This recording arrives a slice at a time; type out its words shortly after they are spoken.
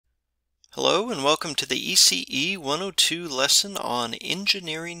Hello and welcome to the ECE102 lesson on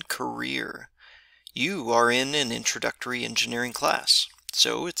engineering career. You are in an introductory engineering class,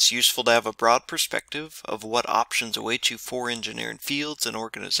 so it's useful to have a broad perspective of what options await you for engineering fields and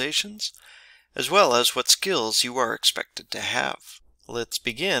organizations, as well as what skills you are expected to have. Let's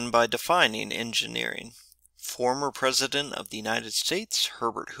begin by defining engineering. Former President of the United States,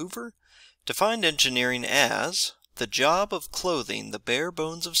 Herbert Hoover, defined engineering as the job of clothing the bare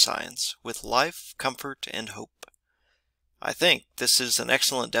bones of science with life, comfort, and hope. I think this is an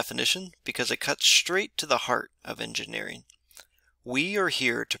excellent definition because it cuts straight to the heart of engineering. We are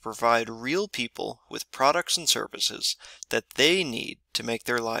here to provide real people with products and services that they need to make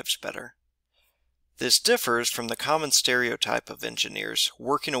their lives better. This differs from the common stereotype of engineers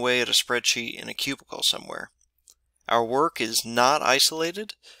working away at a spreadsheet in a cubicle somewhere. Our work is not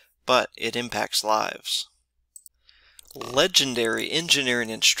isolated, but it impacts lives. Legendary engineering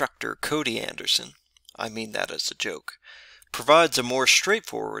instructor Cody Anderson, I mean that as a joke, provides a more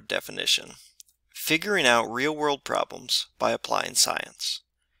straightforward definition: figuring out real-world problems by applying science.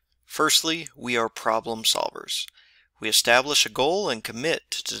 Firstly, we are problem solvers. We establish a goal and commit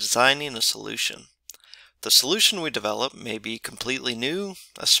to designing a solution. The solution we develop may be completely new,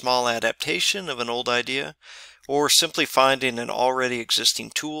 a small adaptation of an old idea, or simply finding an already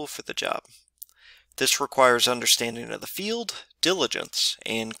existing tool for the job. This requires understanding of the field, diligence,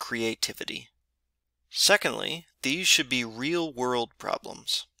 and creativity. Secondly, these should be real-world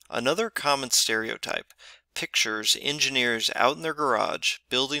problems. Another common stereotype pictures engineers out in their garage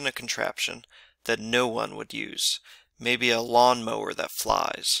building a contraption that no one would use, maybe a lawnmower that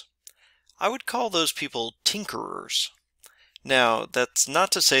flies. I would call those people tinkerers. Now, that's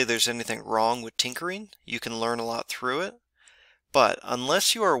not to say there's anything wrong with tinkering. You can learn a lot through it. But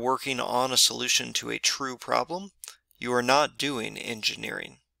unless you are working on a solution to a true problem, you are not doing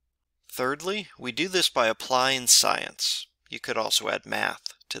engineering. Thirdly, we do this by applying science. You could also add math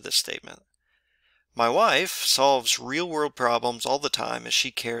to this statement. My wife solves real-world problems all the time as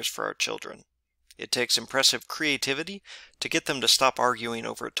she cares for our children. It takes impressive creativity to get them to stop arguing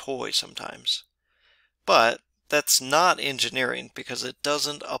over a toy sometimes. But that's not engineering because it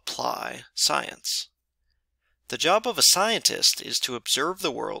doesn't apply science. The job of a scientist is to observe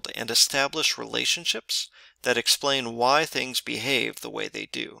the world and establish relationships that explain why things behave the way they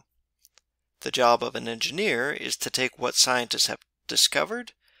do. The job of an engineer is to take what scientists have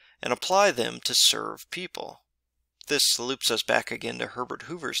discovered and apply them to serve people. This loops us back again to Herbert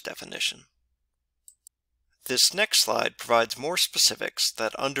Hoover's definition. This next slide provides more specifics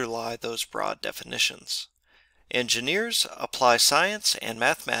that underlie those broad definitions. Engineers apply science and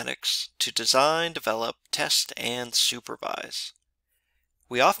mathematics to design, develop, test, and supervise.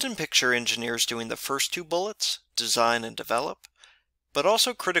 We often picture engineers doing the first two bullets, design and develop, but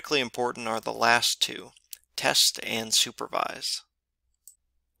also critically important are the last two, test and supervise.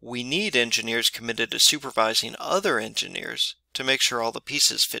 We need engineers committed to supervising other engineers to make sure all the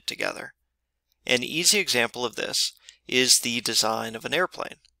pieces fit together. An easy example of this is the design of an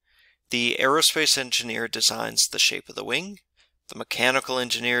airplane. The aerospace engineer designs the shape of the wing. The mechanical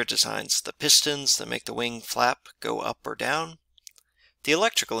engineer designs the pistons that make the wing flap go up or down. The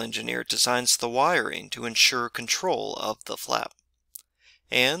electrical engineer designs the wiring to ensure control of the flap.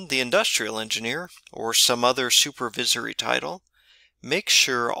 And the industrial engineer, or some other supervisory title, makes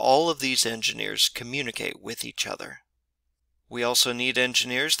sure all of these engineers communicate with each other. We also need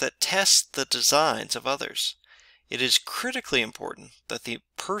engineers that test the designs of others. It is critically important that the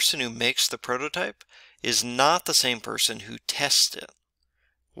person who makes the prototype is not the same person who tests it.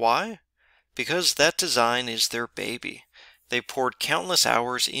 Why? Because that design is their baby. They poured countless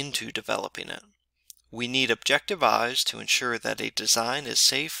hours into developing it. We need objective eyes to ensure that a design is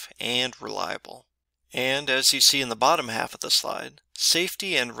safe and reliable. And as you see in the bottom half of the slide,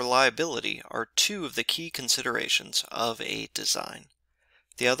 safety and reliability are two of the key considerations of a design.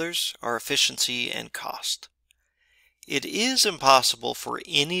 The others are efficiency and cost. It is impossible for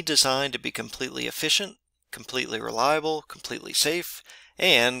any design to be completely efficient, completely reliable, completely safe,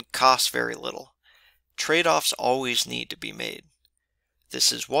 and cost very little. Trade-offs always need to be made.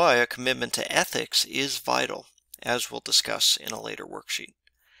 This is why a commitment to ethics is vital, as we'll discuss in a later worksheet.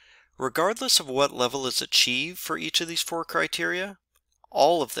 Regardless of what level is achieved for each of these four criteria,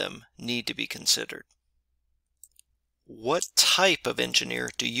 all of them need to be considered. What type of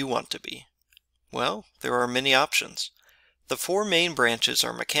engineer do you want to be? Well, there are many options. The four main branches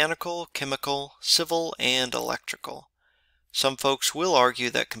are mechanical, chemical, civil, and electrical. Some folks will argue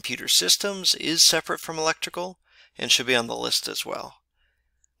that computer systems is separate from electrical and should be on the list as well.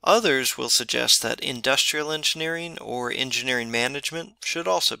 Others will suggest that industrial engineering or engineering management should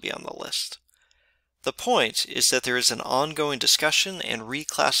also be on the list. The point is that there is an ongoing discussion and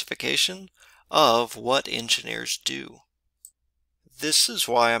reclassification of what engineers do. This is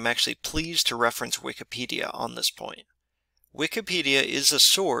why I'm actually pleased to reference Wikipedia on this point. Wikipedia is a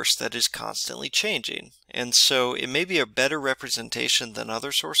source that is constantly changing, and so it may be a better representation than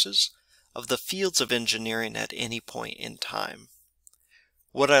other sources of the fields of engineering at any point in time.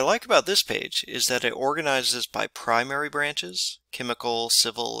 What I like about this page is that it organizes by primary branches, chemical,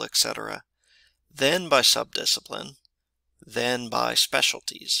 civil, etc., then by subdiscipline, then by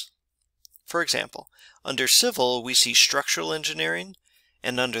specialties. For example, under civil we see structural engineering,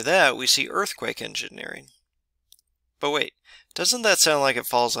 and under that we see earthquake engineering. But wait, doesn't that sound like it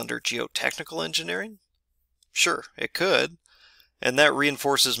falls under geotechnical engineering? Sure, it could, and that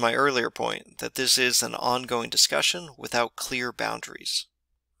reinforces my earlier point that this is an ongoing discussion without clear boundaries.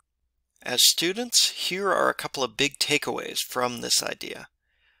 As students, here are a couple of big takeaways from this idea.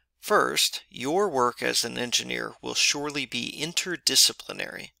 First, your work as an engineer will surely be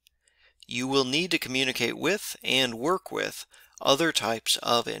interdisciplinary. You will need to communicate with and work with other types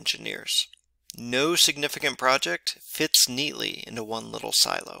of engineers. No significant project fits neatly into one little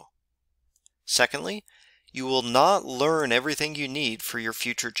silo. Secondly, you will not learn everything you need for your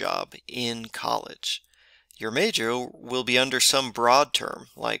future job in college. Your major will be under some broad term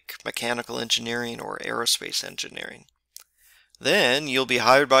like mechanical engineering or aerospace engineering. Then you'll be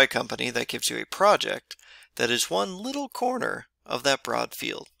hired by a company that gives you a project that is one little corner of that broad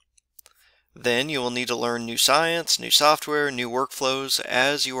field. Then you will need to learn new science, new software, new workflows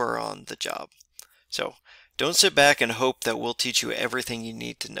as you are on the job. So don't sit back and hope that we'll teach you everything you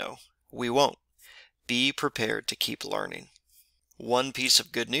need to know. We won't. Be prepared to keep learning. One piece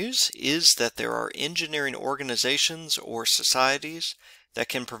of good news is that there are engineering organizations or societies that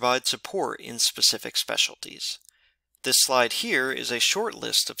can provide support in specific specialties. This slide here is a short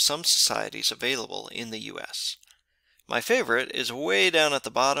list of some societies available in the US. My favorite is way down at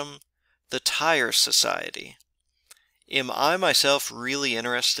the bottom, the Tire Society. Am I myself really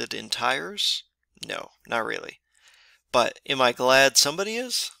interested in tires? No, not really. But am I glad somebody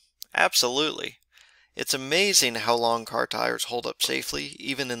is? Absolutely. It's amazing how long car tires hold up safely,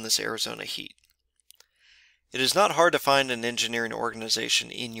 even in this Arizona heat. It is not hard to find an engineering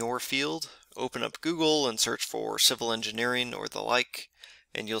organization in your field. Open up Google and search for civil engineering or the like,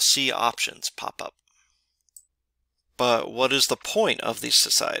 and you'll see options pop up. But what is the point of these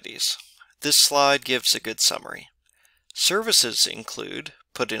societies? This slide gives a good summary. Services include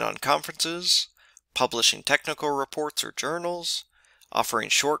putting on conferences, publishing technical reports or journals, offering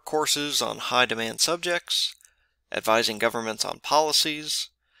short courses on high-demand subjects, advising governments on policies,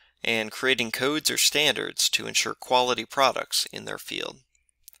 and creating codes or standards to ensure quality products in their field.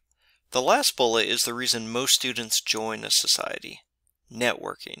 The last bullet is the reason most students join a society: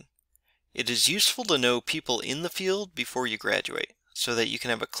 networking. It is useful to know people in the field before you graduate, so that you can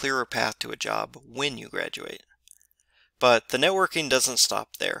have a clearer path to a job when you graduate. But the networking doesn't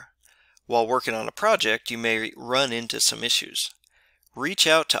stop there. While working on a project, you may run into some issues. Reach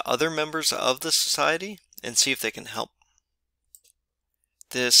out to other members of the society and see if they can help.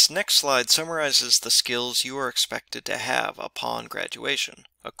 This next slide summarizes the skills you are expected to have upon graduation,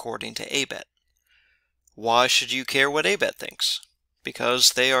 according to ABET. Why should you care what ABET thinks? Because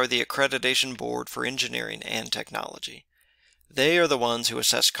they are the accreditation board for engineering and technology. They are the ones who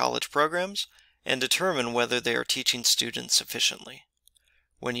assess college programs and determine whether they are teaching students efficiently.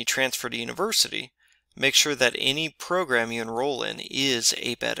 When you transfer to university, make sure that any program you enroll in is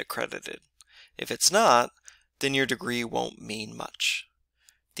ABET accredited. If it's not, then your degree won't mean much.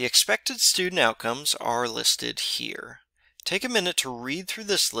 The expected student outcomes are listed here. Take a minute to read through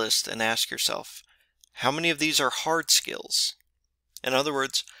this list and ask yourself, how many of these are hard skills? In other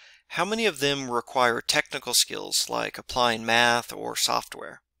words, how many of them require technical skills like applying math or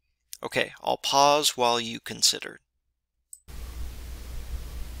software? Okay, I'll pause while you consider.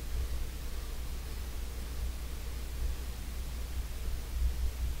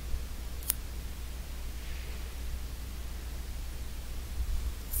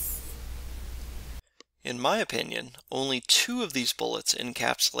 In my opinion, only 2 of these bullets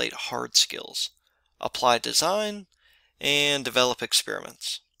encapsulate hard skills: apply design and develop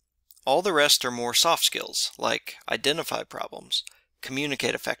experiments. All the rest are more soft skills, like identify problems,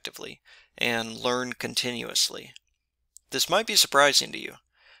 communicate effectively, and learn continuously. This might be surprising to you.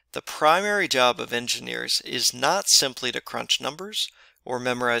 The primary job of engineers is not simply to crunch numbers or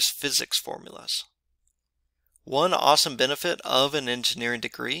memorize physics formulas. One awesome benefit of an engineering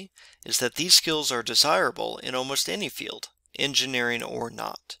degree is that these skills are desirable in almost any field, engineering or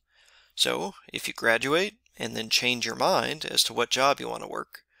not. So, if you graduate and then change your mind as to what job you want to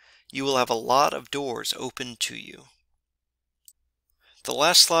work, you will have a lot of doors open to you. The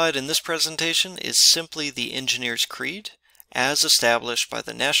last slide in this presentation is simply the Engineer's Creed, as established by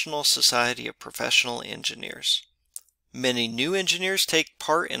the National Society of Professional Engineers. Many new engineers take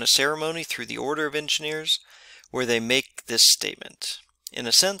part in a ceremony through the Order of Engineers where they make this statement. In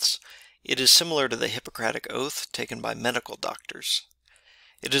a sense, it is similar to the Hippocratic Oath taken by medical doctors.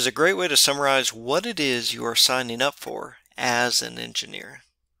 It is a great way to summarize what it is you are signing up for as an engineer.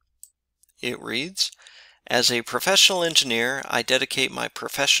 It reads, "As a professional engineer, I dedicate my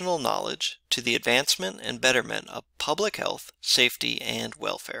professional knowledge to the advancement and betterment of public health, safety, and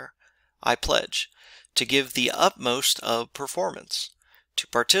welfare. I pledge to give the utmost of performance, to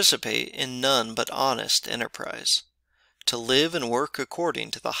participate in none but honest enterprise, to live and work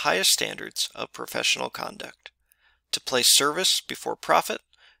according to the highest standards of professional conduct, to place service before profit,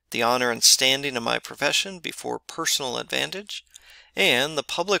 the honor and standing of my profession before personal advantage, and the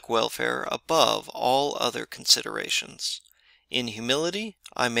public welfare above all other considerations. In humility,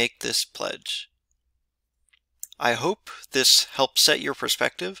 I make this pledge." I hope this helps set your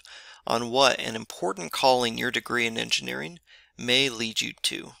perspective on what an important calling your degree in engineering may lead you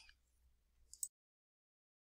to.